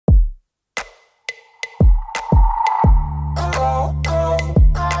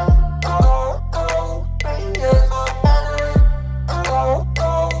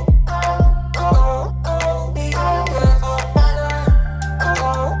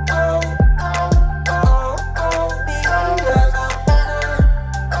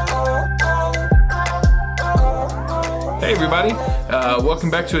everybody.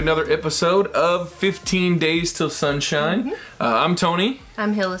 Welcome back to another episode of 15 Days Till Sunshine. I'm Tony.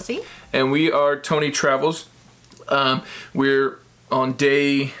 I'm Hillisy. And we are Tony Travels. We're on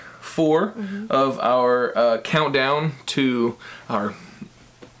day 4 of our countdown to our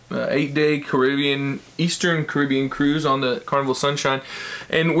 8-day Eastern Caribbean cruise on the Carnival Sunshine.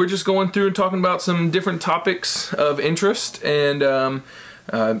 And we're just going through and talking about some different topics of interest and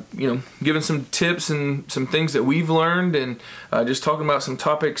you know, giving some tips and some things that we've learned, and just talking about some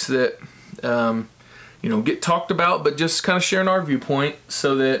topics that you know, get talked about, but just kind of sharing our viewpoint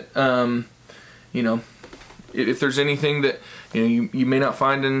so that you know, if there's anything that you may not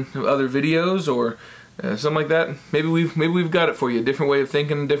find in other videos or something like that, maybe we've got it for you, a different way of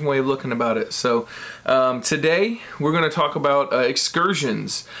thinking, a different way of looking about it. So today we're going to talk about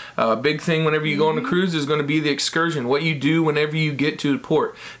excursions. Big thing whenever you go on a cruise is going to be the excursion, what you do whenever you get to the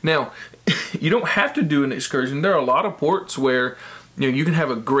port. Now, you don't have to do an excursion. There are a lot of ports where you can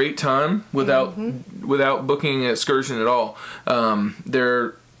have a great time without booking an excursion at all.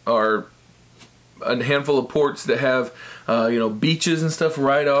 There are a handful of ports that have beaches and stuff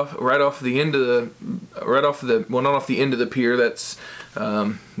right off the end of the well, not off the end of the pier, that's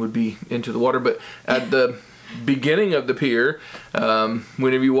would be into the water, but at the beginning of the pier,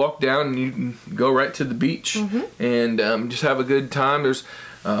 whenever you walk down, you can go right to the beach and just have a good time. There's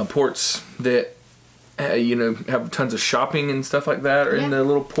ports that have tons of shopping and stuff like that, or in the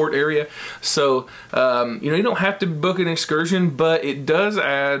little port area. So you don't have to book an excursion, but it does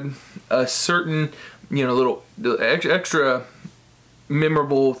add a certain little extra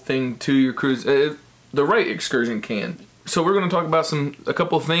memorable thing to your cruise. The right excursion can. So we're going to talk about a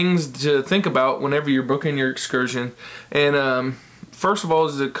couple of things to think about whenever you're booking your excursion. And first of all,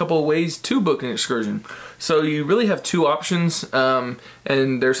 is a couple of ways to book an excursion. So you really have two options, and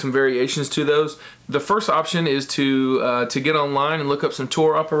there's some variations to those. The first option is to get online and look up some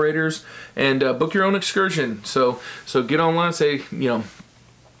tour operators and book your own excursion. So get online, say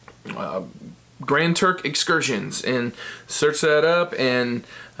Grand Turk Excursions, and search that up, and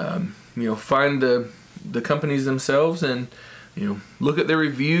find the companies themselves, and look at their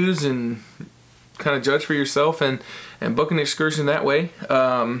reviews and kind of judge for yourself and book an excursion that way.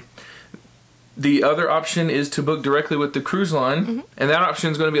 The other option is to book directly with the cruise line, and that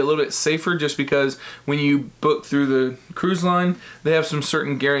option is going to be a little bit safer, just because when you book through the cruise line, they have some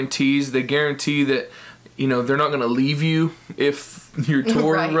certain guarantees. They guarantee that they're not going to leave you if your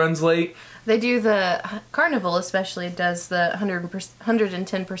tour runs late. They do, the Carnival especially does the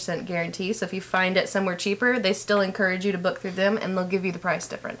 110% guarantee. So if you find it somewhere cheaper, they still encourage you to book through them, and they'll give you the price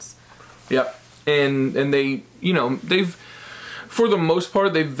difference. Yep. And they, they've, for the most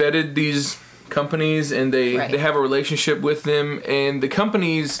part, they've vetted these companies, and they have a relationship with them. And the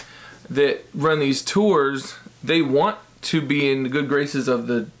companies that run these tours, they want to be in the good graces of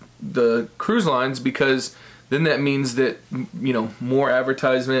the cruise lines, because then that means that more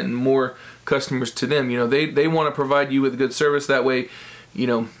advertisement and more customers to them. They want to provide you with good service. That way, you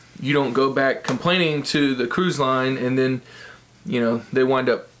don't go back complaining to the cruise line, and then they wind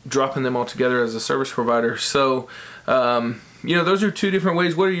up dropping them altogether as a service provider. So those are two different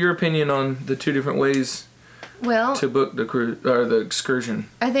ways. What are your opinion on the two different ways to book the cruise or the excursion?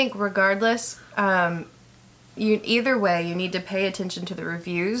 I think regardless, either way, you need to pay attention to the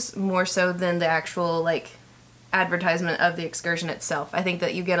reviews more so than the actual advertisement of the excursion itself. I think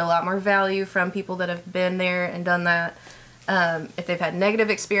that you get a lot more value from people that have been there and done that. If they've had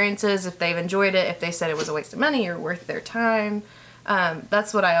negative experiences, if they've enjoyed it, if they said it was a waste of money or worth their time.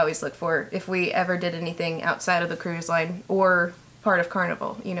 That's what I always look for if we ever did anything outside of the cruise line or part of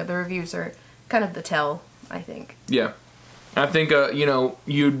Carnival. The reviews are kind of the tell, I think. Yeah. I think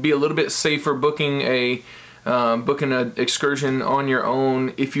you'd be a little bit safer booking an excursion on your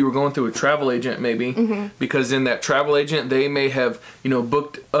own if you were going through a travel agent, maybe, because in that travel agent, they may have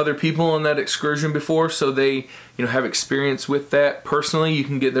booked other people on that excursion before, so they have experience with that personally. You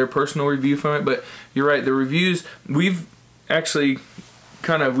can get their personal review from it. But you're right, the reviews, we've actually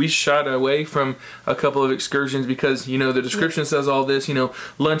we shied away from a couple of excursions because the description says all this,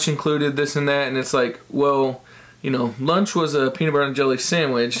 lunch included, this and that, and it's like, well, lunch was a peanut butter and jelly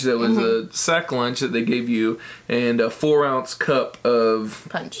sandwich that was a sack lunch that they gave you, and a 4-ounce cup of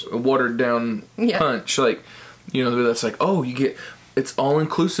punch, watered down punch. That's like, oh, it's all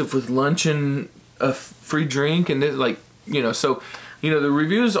inclusive with lunch and a free drink, and so the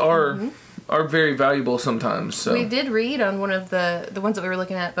reviews are very valuable sometimes. So we did read on one of the ones that we were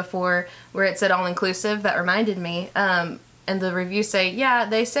looking at before where it said all inclusive. That reminded me. And the reviews say, yeah,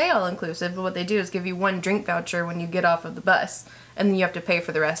 they say all-inclusive, but what they do is give you 1 drink voucher when you get off of the bus. and then you have to pay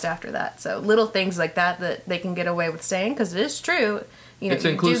for the rest after that. So little things like that that they can get away with saying, because it is true. You know, it's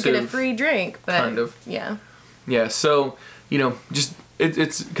you inclusive, do get a free drink, but kind of. yeah. Yeah, so, you know, just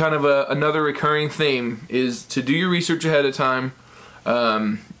it's kind of another recurring theme is to do your research ahead of time.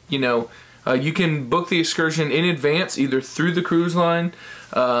 You know, you can book the excursion in advance, either through the cruise line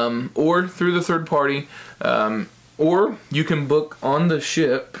or through the third party. Or you can book on the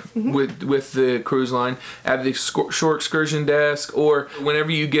ship with the cruise line at the shore excursion desk, or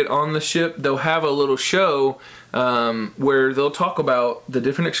whenever you get on the ship, they'll have a little show where they'll talk about the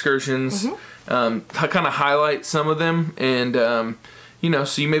different excursions, kind of highlight some of them, and you know,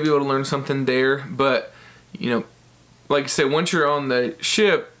 so you may be able to learn something there. But you know, like I said, once you're on the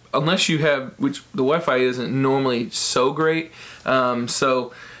ship, unless you have, which the Wi-Fi isn't normally so great,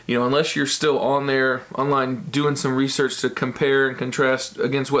 so you know, unless you're still on there online doing some research to compare and contrast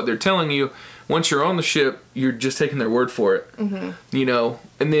against what they're telling you, once you're on the ship, you're just taking their word for it. You know,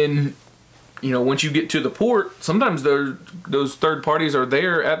 and then, you know, once you get to the port, sometimes those third parties are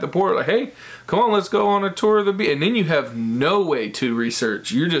there at the port, like, hey, come on, let's go on a tour of the beach. And then you have no way to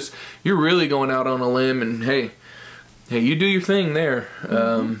research. You're really going out on a limb, and hey, you do your thing there.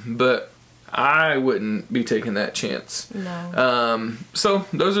 But I wouldn't be taking that chance. No. So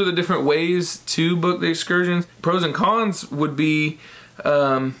those are the different ways to book the excursions. Pros and cons would be,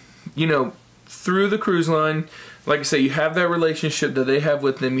 you know, through the cruise line, like I say, you have that relationship that they have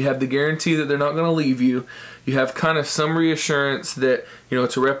with them. You have the guarantee that they're not going to leave you. You have kind of some reassurance that, you know,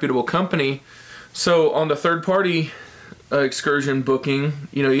 it's a reputable company. So on the third party excursion booking,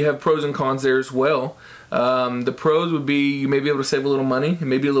 you know, you have pros and cons there as well. The pros would be you may be able to save a little money. It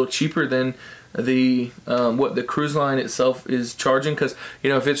may be a little cheaper than the what the cruise line itself is charging, because you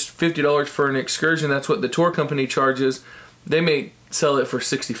know, if it's $50 for an excursion, that's what the tour company charges. They may sell it for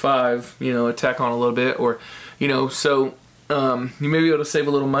 $65, you know, tack on a little bit, or you know, so you may be able to save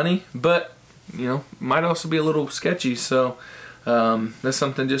a little money, but you know, might also be a little sketchy. So that's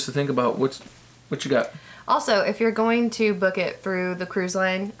something just to think about. What you got? Also, if you're going to book it through the cruise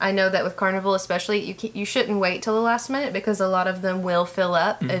line, I know that with Carnival especially, you shouldn't wait till the last minute, because a lot of them will fill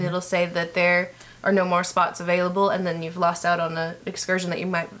up, and it'll say that there are no more spots available, and then you've lost out on an excursion that you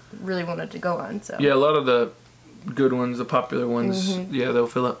might really wanted to go on. So yeah, a lot of the good ones, the popular ones, yeah, they'll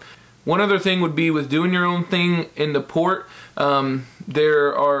fill up. One other thing would be with doing your own thing in the port.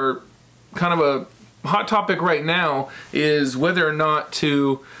 There are kind of a hot topic right now is whether or not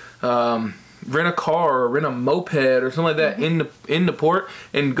to rent a car or rent a moped or something like that in the port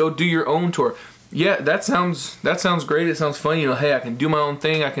and go do your own tour. Yeah, that sounds great. It sounds fun. You know, hey, I can do my own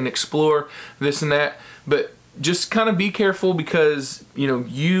thing. I can explore this and that. But just kind of be careful, because you know,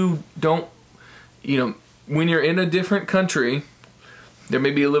 you don't, you know, when you're in a different country, there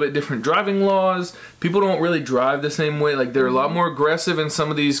may be a little bit different driving laws. People don't really drive the same way. Like, they're a lot more aggressive in some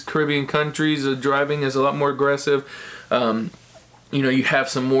of these Caribbean countries. Driving is a lot more aggressive. You know, you have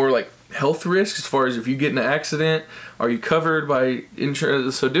some more like health risks as far as if you get in an accident, are you covered by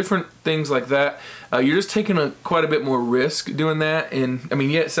insurance? So different things like that. You're just taking quite a bit more risk doing that. And I mean,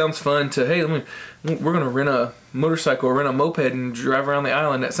 yeah, it sounds fun to, hey, we're gonna rent a motorcycle or rent a moped and drive around the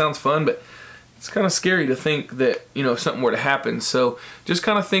island. That sounds fun, but it's kind of scary to think that, you know, if something were to happen. So just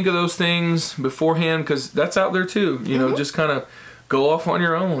kind of think of those things beforehand, because that's out there too. You know, just kind of go off on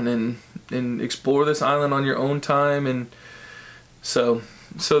your own and explore this island on your own time. And so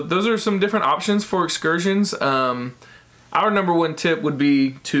those are some different options for excursions. Our number one tip would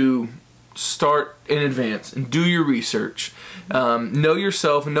be to start in advance and do your research. Know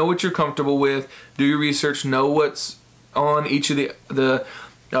yourself, know what you're comfortable with, do your research, know what's on each of the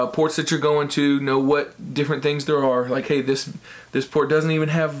ports that you're going to, know what different things there are. Like, hey, this port doesn't even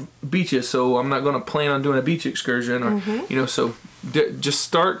have beaches, so I'm not going to plan on doing a beach excursion. Or you know, so just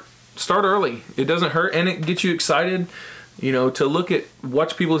start early. It doesn't hurt, and it gets you excited, you know, to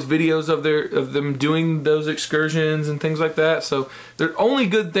watch people's videos of them doing those excursions and things like that. So there only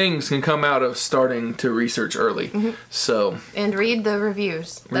good things can come out of starting to research early. So, and read the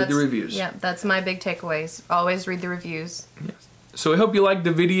reviews. Read the reviews. Yeah, that's my big takeaways. Always read the reviews. Yes. So I hope you liked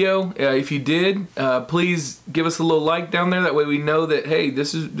the video. If you did, please give us a little like down there. That way we know that, hey,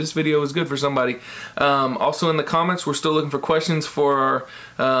 this video was good for somebody. Also in the comments, we're still looking for questions for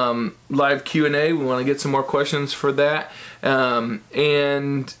our live Q&A. We want to get some more questions for that.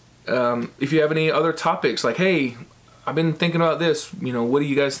 And if you have any other topics, like, hey, I've been thinking about this, you know, what do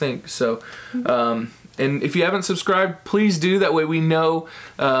you guys think? So, and if you haven't subscribed, please do. That way we know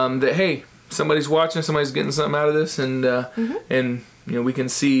that, hey, somebody's watching, somebody's getting something out of this, and and you know, we can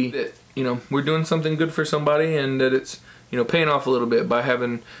see that, you know, we're doing something good for somebody, and that it's, you know, paying off a little bit by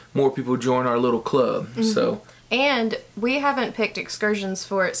having more people join our little club. So And we haven't picked excursions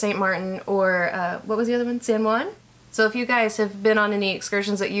for St. Martin or, what was the other one? San Juan? So if you guys have been on any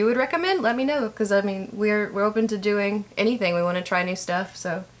excursions that you would recommend, let me know. Because, I mean, we're open to doing anything. We want to try new stuff,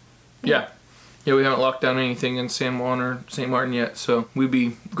 so. Yeah. Yeah, we haven't locked down anything in San Juan or St. Martin yet, so we'd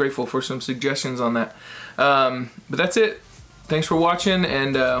be grateful for some suggestions on that. But that's it. Thanks for watching,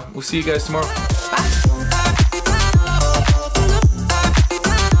 and we'll see you guys tomorrow. Bye.